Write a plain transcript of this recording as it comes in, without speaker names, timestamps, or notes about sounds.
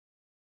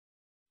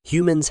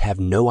Humans have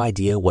no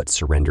idea what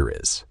surrender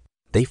is.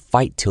 They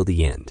fight till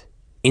the end.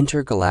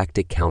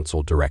 Intergalactic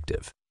Council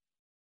Directive.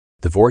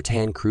 The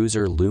Vortan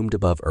cruiser loomed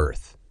above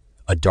Earth,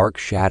 a dark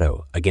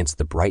shadow against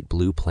the bright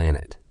blue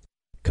planet.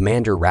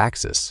 Commander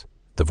Raxus,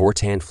 the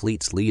Vortan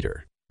fleet's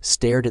leader,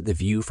 stared at the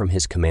view from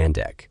his command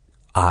deck,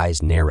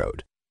 eyes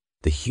narrowed.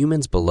 The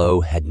humans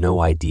below had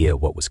no idea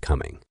what was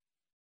coming.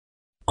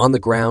 On the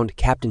ground,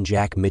 Captain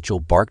Jack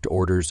Mitchell barked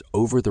orders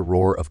over the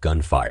roar of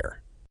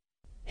gunfire.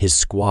 His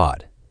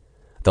squad,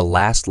 the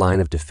last line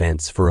of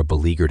defense for a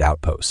beleaguered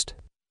outpost.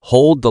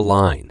 "Hold the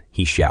line,"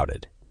 he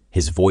shouted,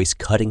 his voice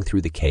cutting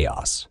through the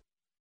chaos.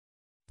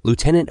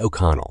 Lieutenant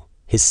O'Connell,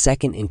 his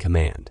second in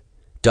command,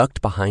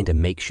 ducked behind a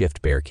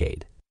makeshift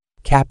barricade.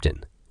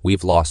 "Captain,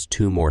 we've lost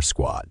 2 more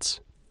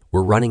squads.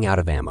 We're running out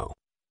of ammo."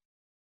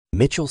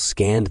 Mitchell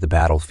scanned the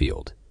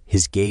battlefield,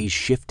 his gaze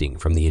shifting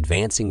from the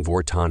advancing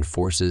Vortan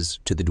forces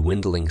to the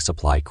dwindling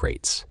supply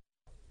crates.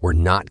 "We're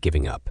not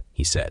giving up,"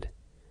 he said,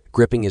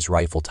 gripping his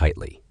rifle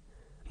tightly.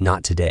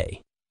 "Not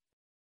today."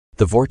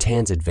 The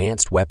Vortan's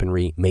advanced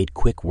weaponry made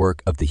quick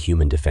work of the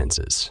human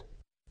defenses.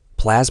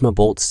 Plasma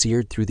bolts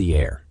seared through the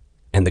air,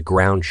 and the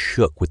ground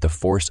shook with the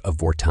force of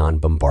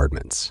Vortan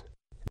bombardments.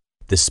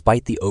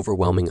 Despite the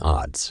overwhelming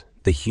odds,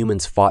 the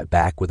humans fought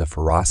back with a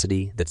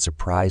ferocity that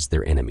surprised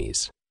their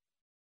enemies.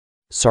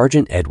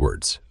 Sergeant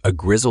Edwards, a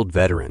grizzled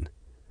veteran,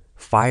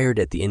 fired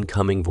at the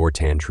incoming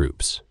Vortan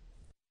troops.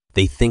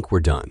 "They think we're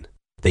done.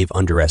 They've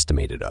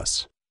underestimated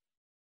us."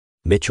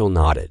 Mitchell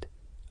nodded,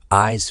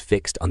 eyes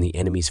fixed on the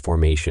enemy's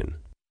formation.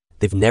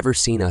 "They've never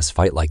seen us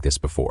fight like this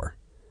before.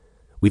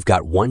 We've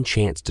got one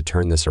chance to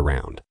turn this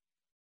around."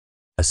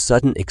 A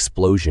sudden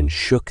explosion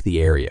shook the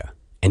area,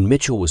 and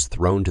Mitchell was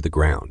thrown to the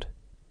ground.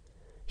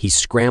 He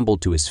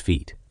scrambled to his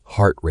feet,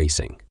 heart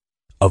racing.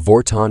 A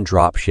Vortan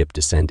dropship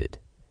descended,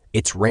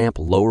 its ramp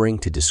lowering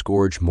to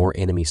disgorge more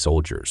enemy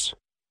soldiers.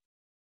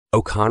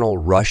 O'Connell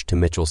rushed to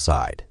Mitchell's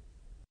side.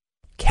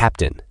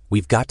 "Captain,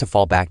 we've got to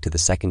fall back to the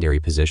secondary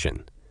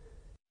position.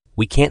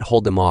 We can't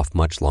hold them off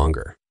much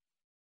longer."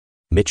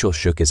 Mitchell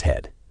shook his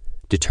head,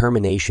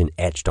 determination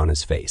etched on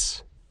his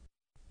face.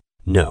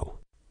 "No,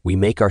 we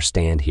make our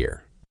stand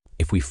here.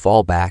 If we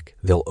fall back,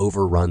 they'll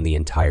overrun the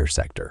entire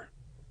sector.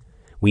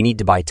 We need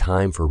to buy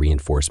time for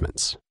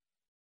reinforcements."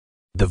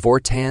 The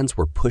Vortans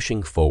were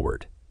pushing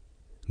forward.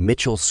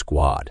 Mitchell's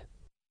squad,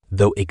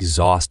 though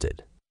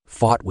exhausted,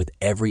 fought with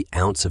every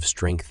ounce of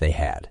strength they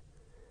had.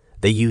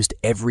 They used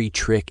every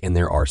trick in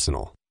their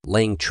arsenal,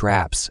 laying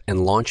traps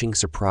and launching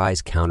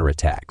surprise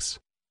counterattacks.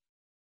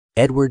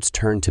 Edwards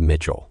turned to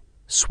Mitchell,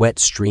 sweat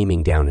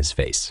streaming down his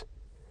face.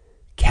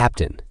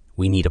 "Captain,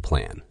 we need a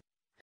plan."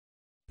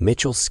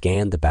 Mitchell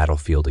scanned the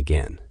battlefield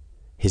again,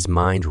 his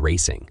mind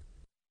racing.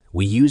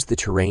 "We use the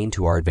terrain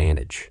to our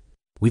advantage.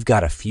 We've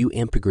got a few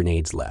imp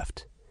grenades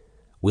left.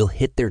 We'll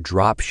hit their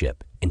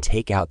dropship and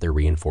take out their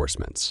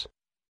reinforcements."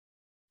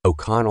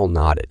 O'Connell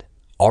nodded,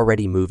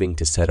 already moving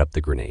to set up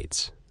the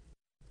grenades.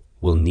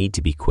 "We'll need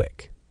to be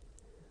quick.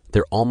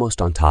 They're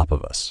almost on top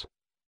of us."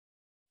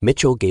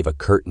 Mitchell gave a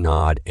curt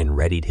nod and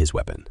readied his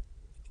weapon.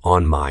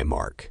 "On my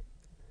mark.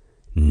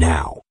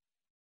 Now."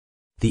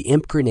 The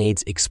imp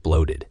grenades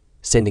exploded,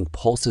 sending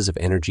pulses of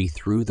energy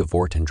through the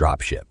Vortan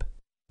dropship.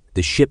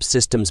 The ship's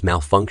systems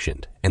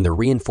malfunctioned, and the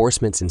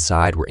reinforcements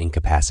inside were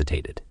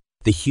incapacitated.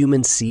 The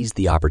humans seized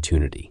the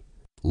opportunity,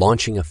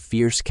 launching a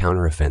fierce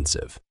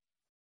counteroffensive.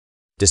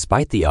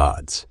 Despite the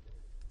odds,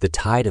 the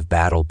tide of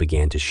battle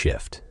began to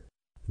shift.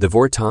 The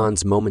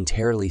Vortans,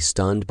 momentarily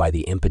stunned by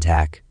the imp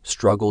attack,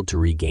 struggled to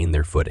regain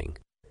their footing.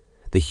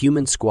 The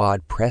human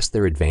squad pressed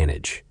their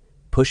advantage,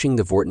 pushing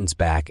the Vortans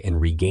back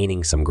and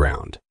regaining some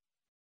ground.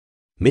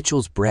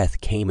 Mitchell's breath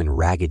came in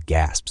ragged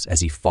gasps as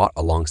he fought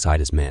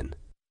alongside his men.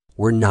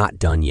 "We're not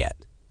done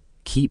yet.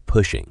 Keep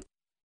pushing."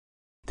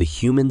 The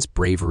humans'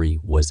 bravery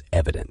was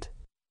evident.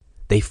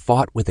 They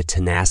fought with a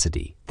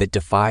tenacity that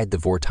defied the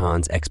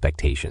Vortans'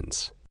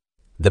 expectations.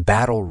 The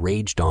battle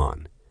raged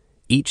on,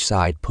 each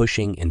side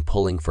pushing and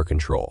pulling for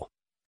control.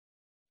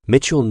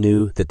 Mitchell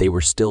knew that they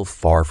were still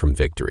far from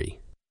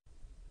victory.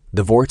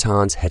 The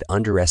Vortans had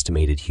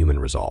underestimated human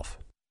resolve,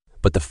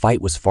 but the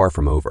fight was far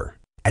from over.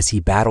 As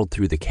he battled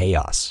through the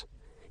chaos,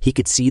 he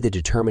could see the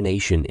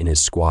determination in his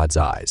squad's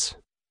eyes.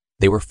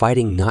 They were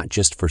fighting not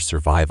just for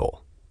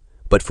survival,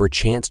 but for a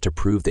chance to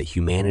prove that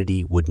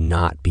humanity would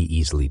not be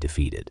easily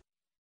defeated.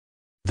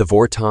 The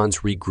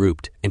Vortans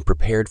regrouped and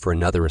prepared for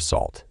another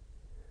assault.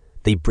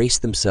 They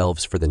braced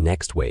themselves for the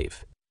next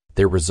wave,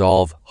 their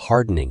resolve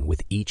hardening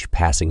with each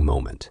passing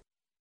moment.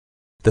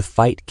 The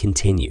fight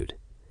continued,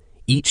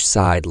 each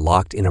side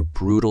locked in a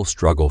brutal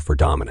struggle for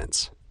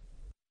dominance.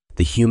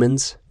 The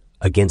humans,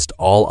 against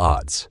all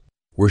odds,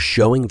 were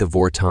showing the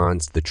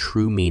Vortans the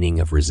true meaning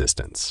of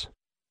resistance.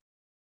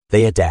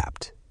 They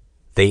adapt.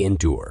 They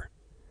endure.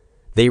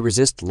 They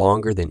resist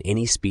longer than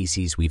any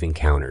species we've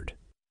encountered.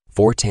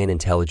 Vortan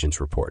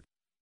Intelligence Report.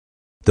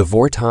 The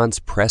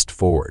Vortans pressed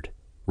forward,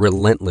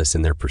 relentless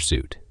in their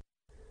pursuit.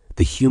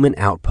 The human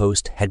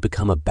outpost had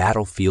become a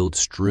battlefield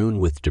strewn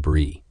with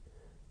debris,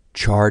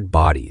 charred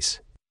bodies,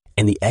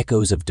 and the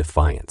echoes of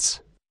defiance.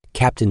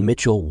 Captain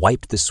Mitchell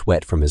wiped the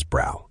sweat from his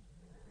brow,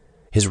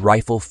 his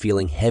rifle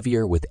feeling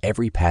heavier with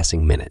every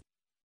passing minute.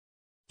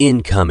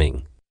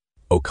 "Incoming!"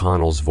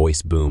 O'Connell's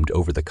voice boomed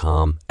over the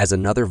comm as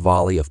another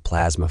volley of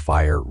plasma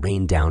fire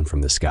rained down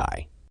from the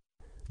sky.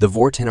 The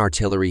Vortan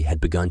artillery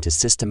had begun to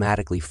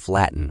systematically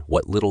flatten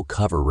what little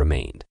cover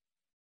remained.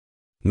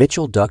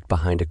 Mitchell ducked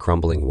behind a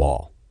crumbling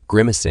wall,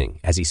 grimacing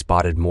as he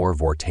spotted more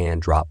Vortan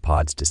drop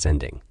pods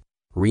descending.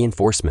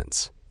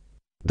 Reinforcements.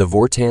 The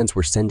Vortans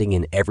were sending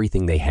in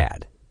everything they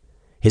had.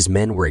 His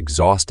men were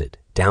exhausted,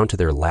 down to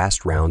their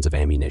last rounds of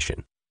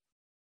ammunition.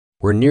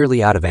 "We're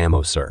nearly out of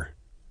ammo, sir,"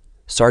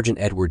 Sergeant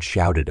Edwards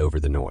shouted over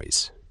the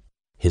noise,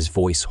 his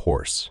voice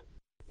hoarse.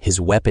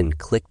 His weapon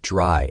clicked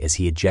dry as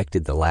he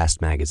ejected the last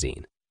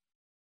magazine.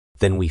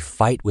 "Then we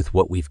fight with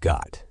what we've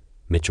got,"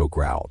 Mitchell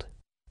growled.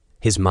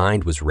 His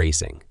mind was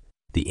racing.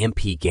 The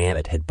MP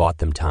Gambit had bought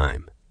them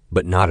time,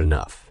 but not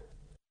enough.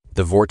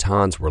 The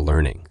Vortans were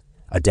learning,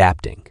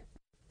 adapting.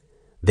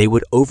 They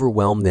would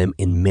overwhelm them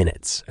in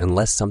minutes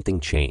unless something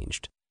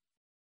changed.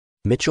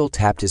 Mitchell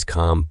tapped his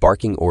comm,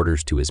 barking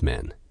orders to his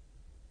men.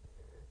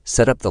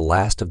 "Set up the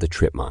last of the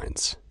trip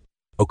mines.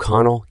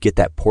 O'Connell, get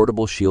that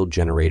portable shield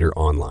generator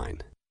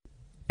online.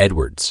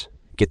 Edwards,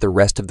 get the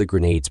rest of the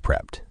grenades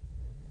prepped.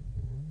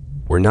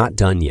 We're not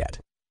done yet."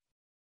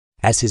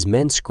 As his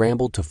men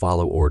scrambled to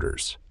follow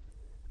orders,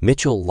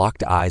 Mitchell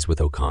locked eyes with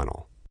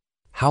O'Connell.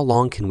 "How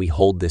long can we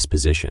hold this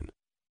position?"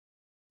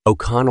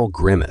 O'Connell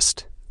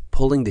grimaced,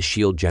 pulling the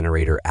shield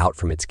generator out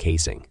from its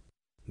casing.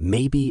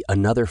 "Maybe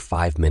another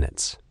 5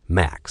 minutes,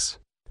 max.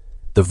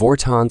 The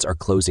Vortans are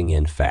closing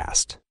in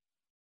fast."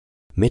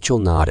 Mitchell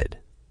nodded.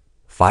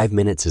 5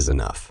 minutes is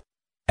enough,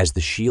 as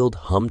the shield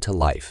hummed to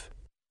life,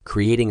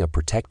 creating a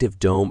protective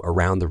dome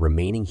around the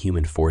remaining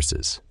human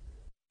forces.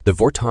 The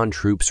Vortan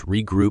troops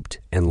regrouped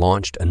and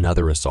launched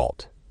another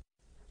assault.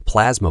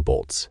 Plasma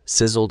bolts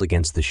sizzled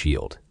against the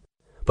shield,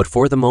 but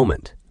for the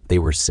moment, they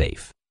were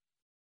safe.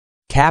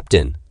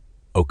 "Captain,"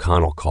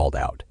 O'Connell called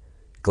out,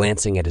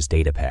 glancing at his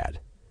datapad.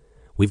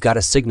 "We've got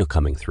a signal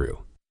coming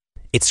through.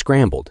 It's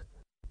scrambled,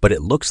 but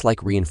it looks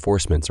like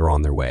reinforcements are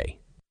on their way.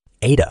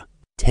 Ada,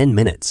 10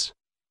 minutes.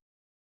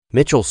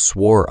 Mitchell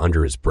swore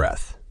under his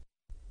breath.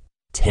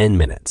 10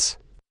 minutes.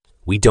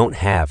 We don't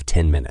have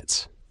 10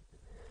 minutes.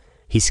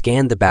 He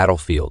scanned the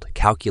battlefield,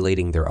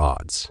 calculating their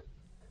odds.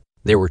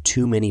 There were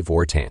too many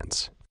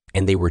Vortans,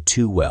 and they were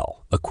too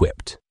well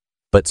equipped.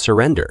 But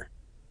surrender,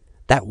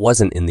 that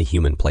wasn't in the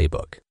human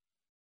playbook.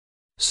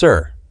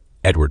 "Sir,"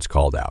 Edwards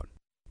called out,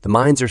 "the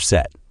mines are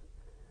set.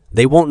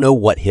 They won't know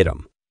what hit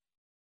them."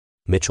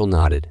 Mitchell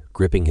nodded,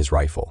 gripping his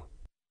rifle.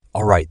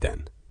 "All right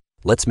then,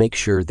 let's make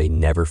sure they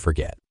never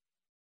forget."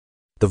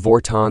 The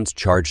Vortans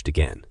charged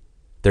again,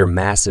 their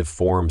massive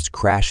forms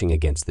crashing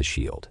against the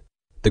shield.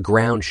 The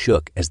ground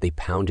shook as they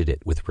pounded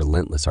it with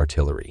relentless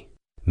artillery.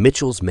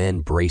 Mitchell's men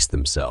braced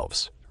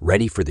themselves,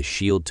 ready for the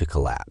shield to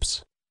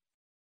collapse.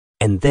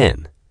 And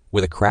then,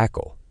 with a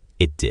crackle,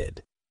 it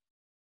did.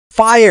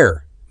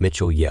 "Fire!"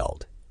 Mitchell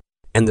yelled,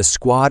 and the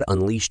squad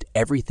unleashed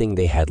everything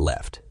they had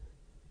left.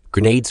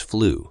 Grenades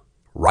flew,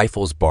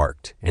 rifles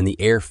barked, and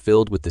the air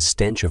filled with the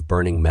stench of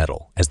burning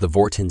metal as the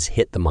Vortans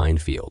hit the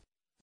minefield.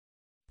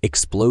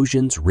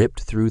 Explosions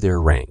ripped through their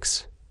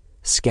ranks,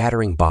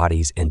 scattering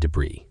bodies and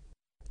debris.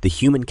 The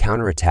human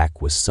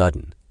counterattack was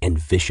sudden and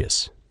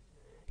vicious,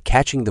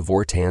 catching the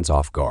Vortans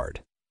off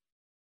guard.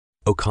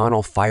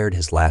 O'Connell fired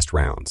his last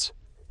rounds,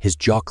 his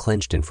jaw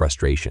clenched in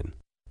frustration.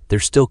 "They're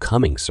still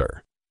coming,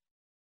 sir."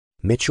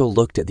 Mitchell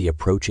looked at the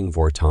approaching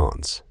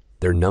Vortans,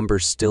 their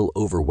numbers still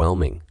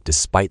overwhelming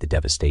despite the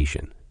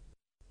devastation.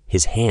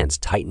 His hands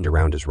tightened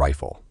around his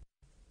rifle.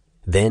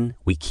 "Then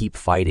we keep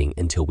fighting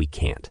until we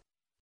can't."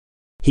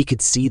 He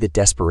could see the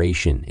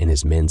desperation in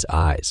his men's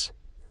eyes,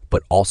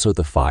 but also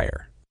the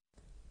fire.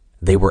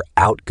 They were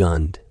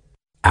outgunned,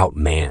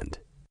 outmanned,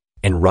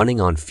 and running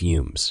on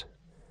fumes,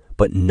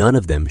 but none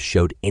of them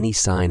showed any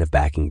sign of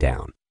backing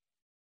down.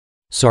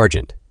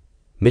 "Sergeant,"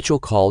 Mitchell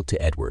called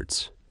to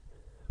Edwards,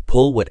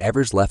 "pull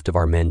whatever's left of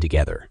our men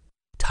together.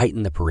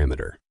 Tighten the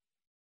perimeter."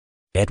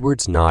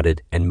 Edwards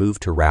nodded and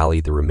moved to rally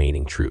the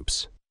remaining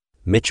troops.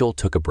 Mitchell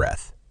took a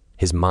breath,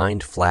 his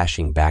mind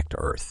flashing back to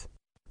Earth.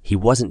 He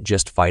wasn't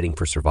just fighting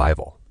for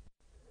survival.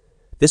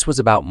 This was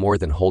about more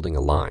than holding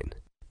a line.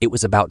 It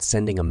was about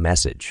sending a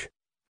message.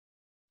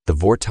 The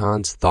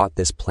Vortans thought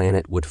this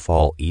planet would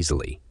fall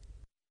easily,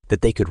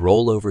 that they could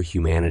roll over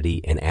humanity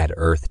and add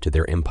Earth to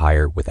their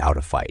empire without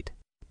a fight.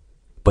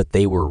 But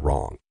they were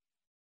wrong.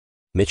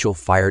 Mitchell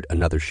fired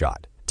another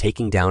shot,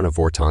 taking down a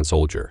Vortan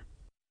soldier.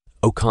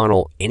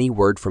 "O'Connell, any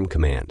word from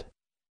command?"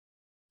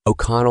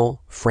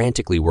 O'Connell,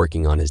 frantically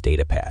working on his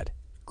datapad,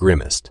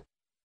 grimaced.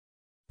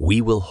 "We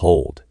will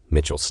hold,"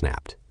 Mitchell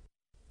snapped.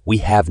 "We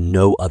have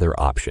no other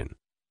option."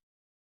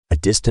 A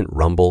distant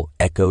rumble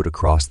echoed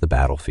across the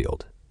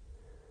battlefield.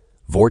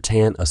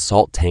 Vortan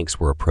assault tanks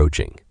were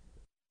approaching,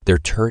 their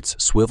turrets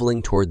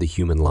swiveling toward the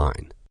human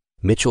line.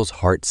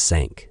 Mitchell's heart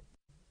sank.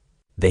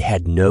 They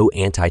had no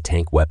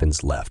anti-tank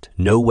weapons left,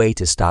 no way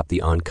to stop the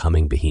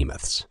oncoming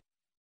behemoths.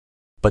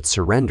 But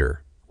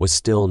surrender was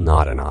still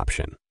not an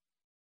option.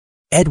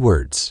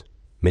 "Edwards!"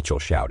 Mitchell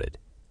shouted.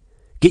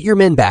 "Get your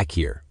men back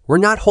here. We're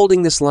not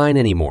holding this line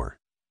anymore."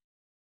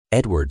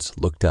 Edwards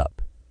looked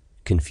up,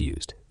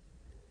 confused.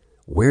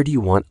 "Where do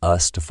you want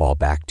us to fall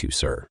back to,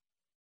 sir?"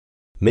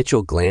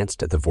 Mitchell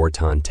glanced at the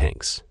Vorton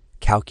tanks,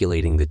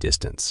 calculating the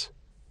distance.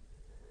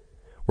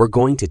 "We're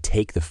going to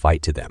take the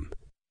fight to them.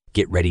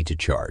 Get ready to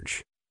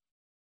charge."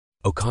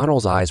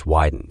 O'Connell's eyes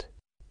widened.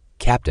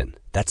 "Captain,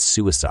 that's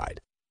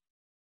suicide."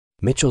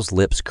 Mitchell's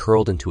lips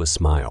curled into a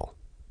smile.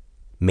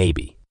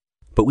 "Maybe,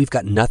 but we've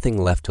got nothing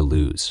left to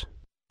lose.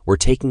 We're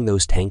taking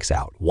those tanks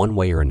out one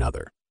way or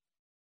another."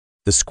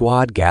 The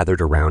squad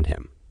gathered around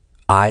him,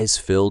 eyes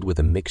filled with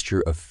a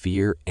mixture of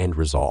fear and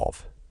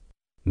resolve.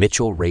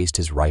 Mitchell raised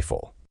his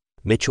rifle.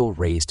 Mitchell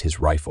raised his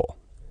rifle.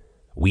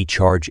 "We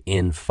charge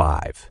in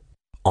 5.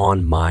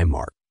 On my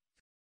mark."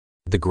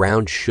 The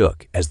ground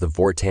shook as the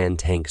Vortan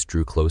tanks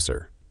drew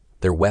closer,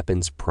 their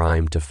weapons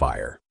primed to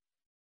fire.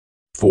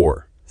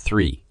 4,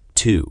 3,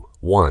 2,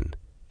 1,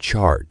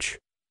 charge.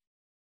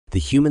 The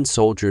human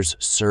soldiers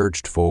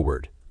surged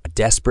forward, a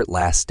desperate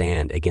last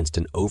stand against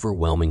an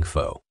overwhelming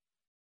foe.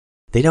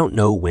 They don't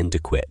know when to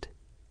quit,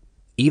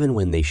 even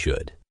when they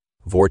should.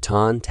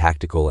 Vorton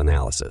Tactical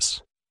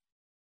Analysis.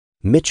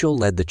 Mitchell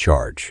led the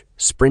charge,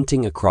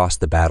 sprinting across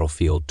the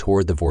battlefield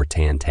toward the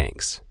Vortan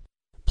tanks.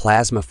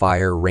 Plasma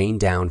fire rained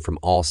down from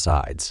all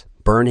sides,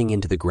 burning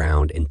into the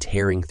ground and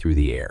tearing through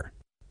the air.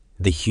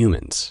 The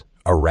humans,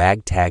 a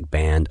ragtag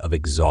band of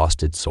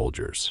exhausted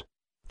soldiers.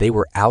 They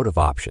were out of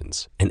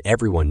options, and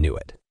everyone knew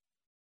it.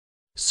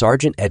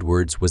 Sergeant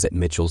Edwards was at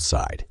Mitchell's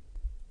side,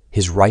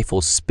 his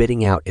rifle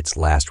spitting out its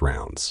last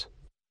rounds.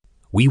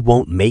 "We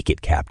won't make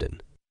it,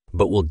 Captain,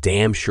 but we'll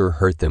damn sure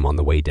hurt them on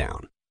the way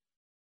down."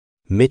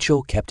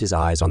 Mitchell kept his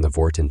eyes on the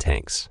Vorton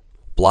tanks,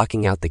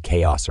 blocking out the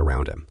chaos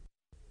around him.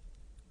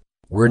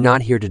 "We're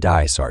not here to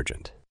die,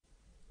 Sergeant.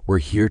 We're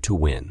here to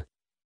win."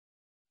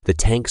 The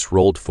tanks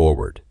rolled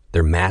forward,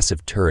 their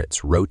massive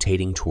turrets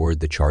rotating toward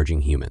the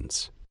charging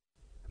humans.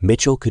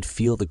 Mitchell could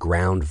feel the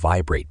ground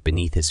vibrate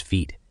beneath his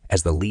feet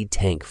as the lead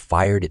tank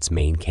fired its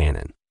main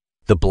cannon.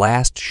 The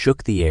blast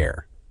shook the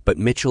air, but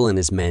Mitchell and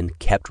his men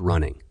kept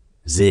running,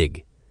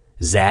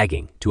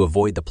 zagging to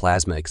avoid the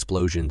plasma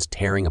explosions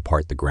tearing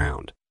apart the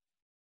ground.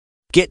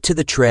 "Get to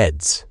the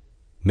treads!"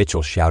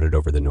 Mitchell shouted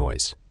over the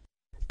noise.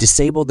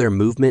 "Disable their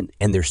movement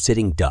and they're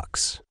sitting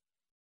ducks."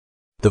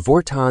 The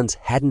Vortons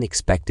hadn't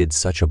expected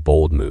such a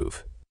bold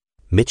move.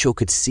 Mitchell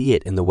could see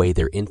it in the way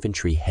their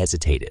infantry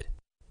hesitated,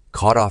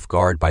 caught off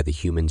guard by the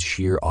humans'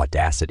 sheer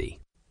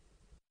audacity.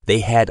 They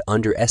had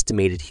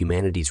underestimated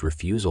humanity's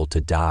refusal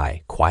to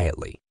die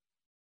quietly.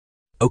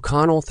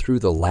 O'Connell threw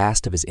the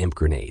last of his imp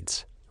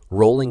grenades,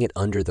 rolling it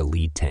under the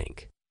lead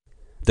tank.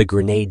 The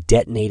grenade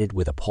detonated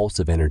with a pulse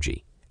of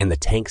energy, and the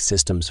tank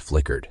systems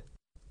flickered.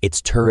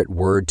 Its turret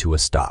whirred to a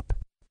stop,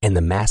 and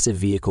the massive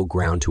vehicle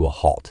ground to a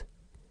halt.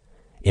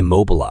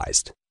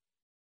 Immobilized.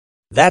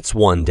 "That's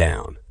one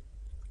down,"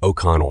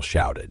 O'Connell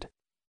shouted.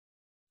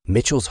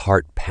 Mitchell's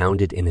heart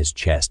pounded in his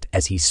chest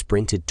as he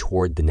sprinted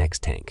toward the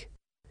next tank.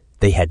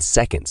 They had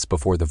seconds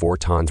before the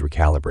Vortons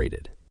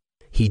recalibrated.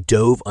 He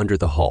dove under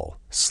the hull,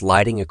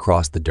 sliding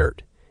across the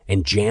dirt,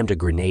 and jammed a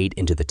grenade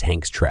into the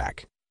tank's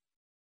track.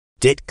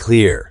 "Det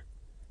clear,"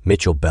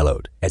 Mitchell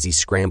bellowed as he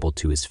scrambled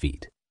to his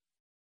feet.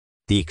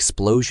 The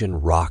explosion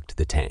rocked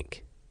the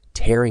tank,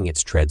 tearing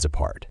its treads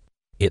apart.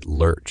 It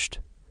lurched.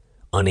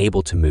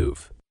 Unable to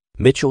move,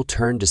 Mitchell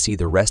turned to see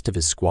the rest of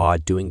his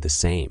squad doing the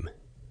same,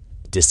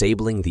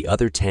 disabling the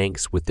other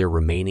tanks with their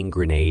remaining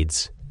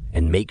grenades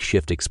and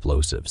makeshift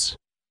explosives.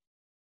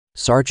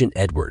 Sergeant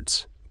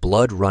Edwards,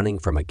 blood running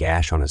from a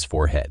gash on his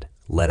forehead,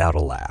 let out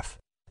a laugh.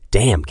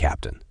 "Damn,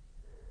 Captain.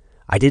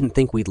 I didn't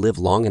think we'd live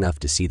long enough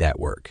to see that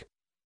work."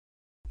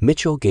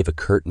 Mitchell gave a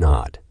curt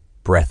nod,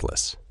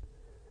 breathless.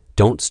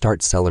 "Don't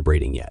start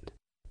celebrating yet.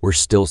 We're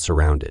still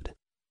surrounded."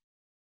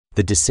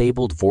 The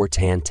disabled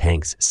Vortan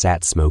tanks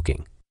sat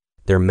smoking,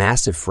 their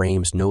massive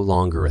frames no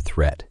longer a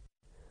threat.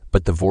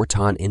 But the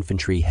Vorton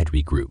infantry had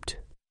regrouped.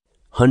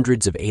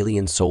 Hundreds of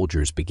alien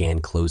soldiers began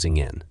closing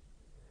in,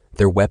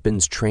 their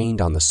weapons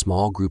trained on the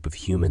small group of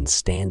humans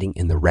standing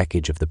in the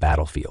wreckage of the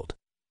battlefield.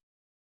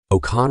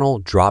 O'Connell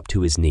dropped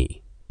to his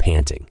knee,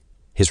 panting,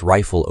 his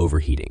rifle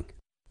overheating.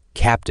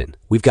 "Captain,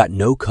 we've got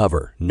no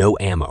cover, no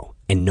ammo,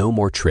 and no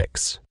more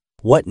tricks.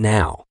 What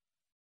now?"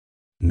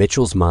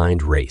 Mitchell's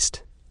mind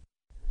raced.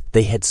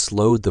 They had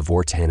slowed the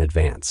Vortan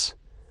advance,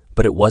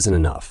 but it wasn't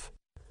enough.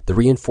 The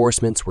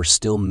reinforcements were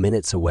still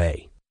minutes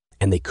away,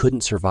 and they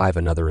couldn't survive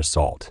another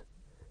assault.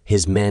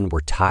 His men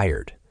were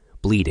tired,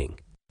 bleeding,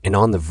 and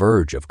on the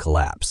verge of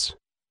collapse.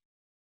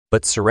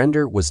 But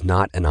surrender was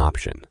not an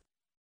option.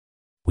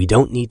 "We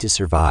don't need to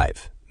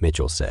survive,"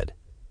 Mitchell said,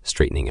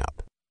 straightening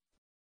up.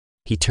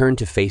 He turned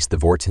to face the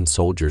Vorton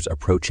soldiers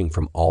approaching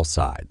from all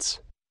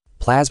sides.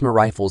 Plasma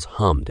rifles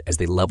hummed as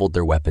they leveled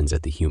their weapons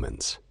at the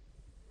humans.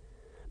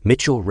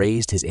 Mitchell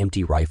raised his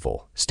empty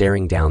rifle,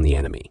 staring down the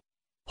enemy.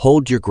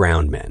 "Hold your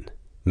ground, men.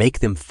 Make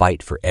them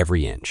fight for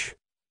every inch."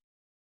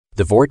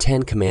 The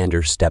Vortan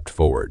commander stepped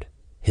forward,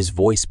 his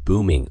voice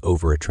booming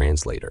over a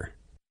translator.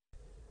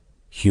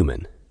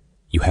 "Human,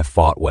 You have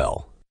fought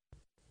well.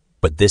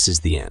 But this is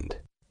the end.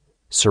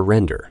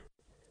 Surrender,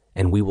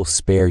 and we will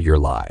spare your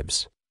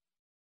lives."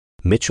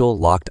 Mitchell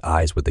locked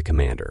eyes with the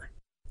commander.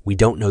 "We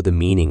don't know the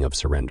meaning of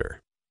surrender."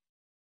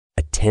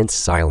 A tense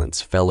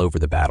silence fell over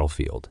the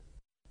battlefield.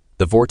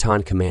 The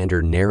Vortan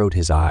commander narrowed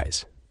his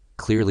eyes,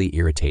 clearly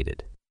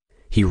irritated.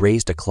 He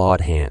raised a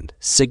clawed hand,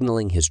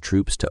 signaling his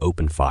troops to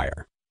open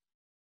fire.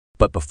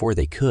 But before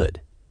they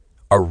could,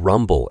 a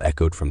rumble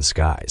echoed from the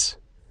skies.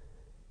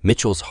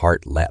 Mitchell's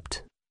heart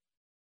leapt.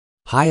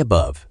 High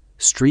above,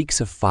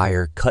 streaks of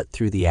fire cut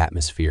through the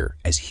atmosphere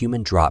as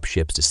human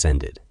dropships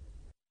descended,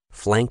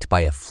 flanked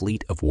by a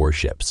fleet of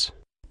warships.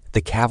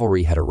 The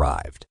cavalry had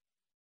arrived.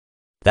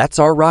 "That's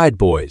our ride,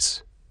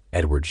 boys,"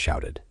 Edward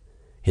shouted,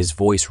 his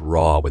voice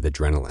raw with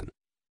adrenaline.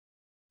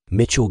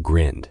 Mitchell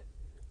grinned,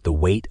 the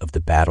weight of the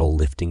battle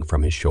lifting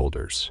from his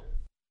shoulders.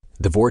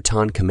 The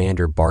Vortan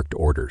commander barked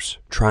orders,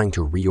 trying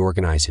to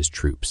reorganize his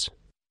troops,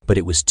 but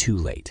it was too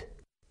late.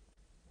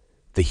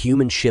 The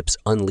human ships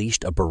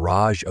unleashed a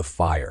barrage of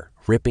fire,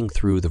 ripping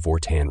through the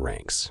Vortan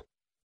ranks.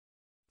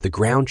 The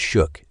ground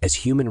shook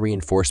as human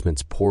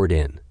reinforcements poured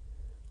in,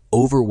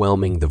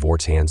 overwhelming the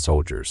Vortan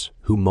soldiers,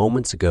 who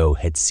moments ago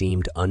had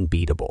seemed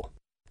unbeatable.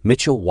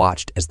 Mitchell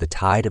watched as the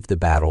tide of the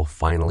battle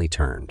finally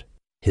turned,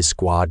 his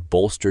squad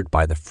bolstered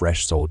by the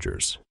fresh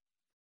soldiers.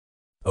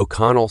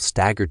 O'Connell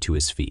staggered to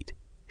his feet,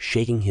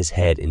 shaking his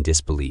head in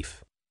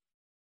disbelief.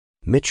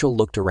 Mitchell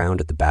looked around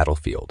at the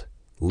battlefield,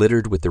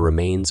 littered with the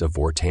remains of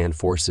Vortan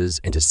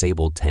forces and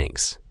disabled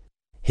tanks.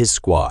 His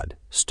squad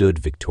stood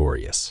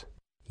victorious.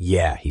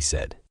 "Yeah," he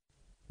said,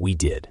 "we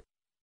did."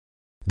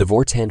 The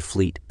Vortan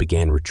fleet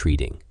began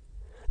retreating,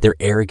 their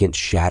arrogance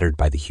shattered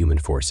by the human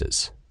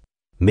forces.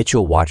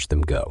 Mitchell watched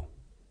them go,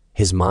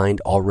 his mind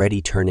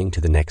already turning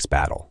to the next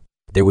battle.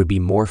 There would be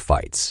more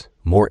fights,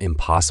 more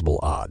impossible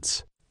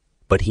odds.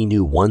 But he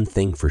knew one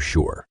thing for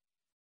sure.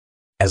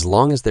 As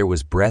long as there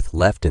was breath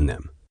left in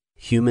them,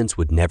 humans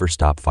would never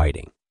stop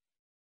fighting.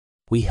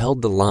 "We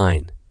held the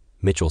line,"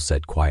 Mitchell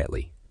said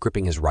quietly,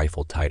 gripping his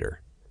rifle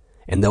tighter,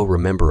 "and they'll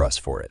remember us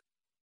for it."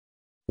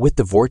 With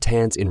the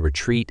Vortans in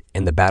retreat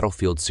and the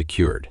battlefield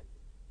secured,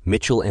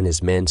 Mitchell and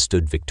his men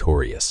stood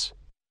victorious,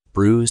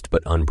 bruised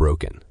but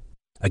unbroken.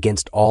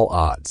 Against all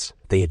odds,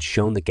 they had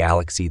shown the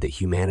galaxy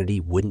that humanity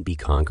wouldn't be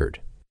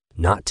conquered.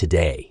 Not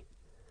today.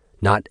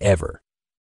 Not ever.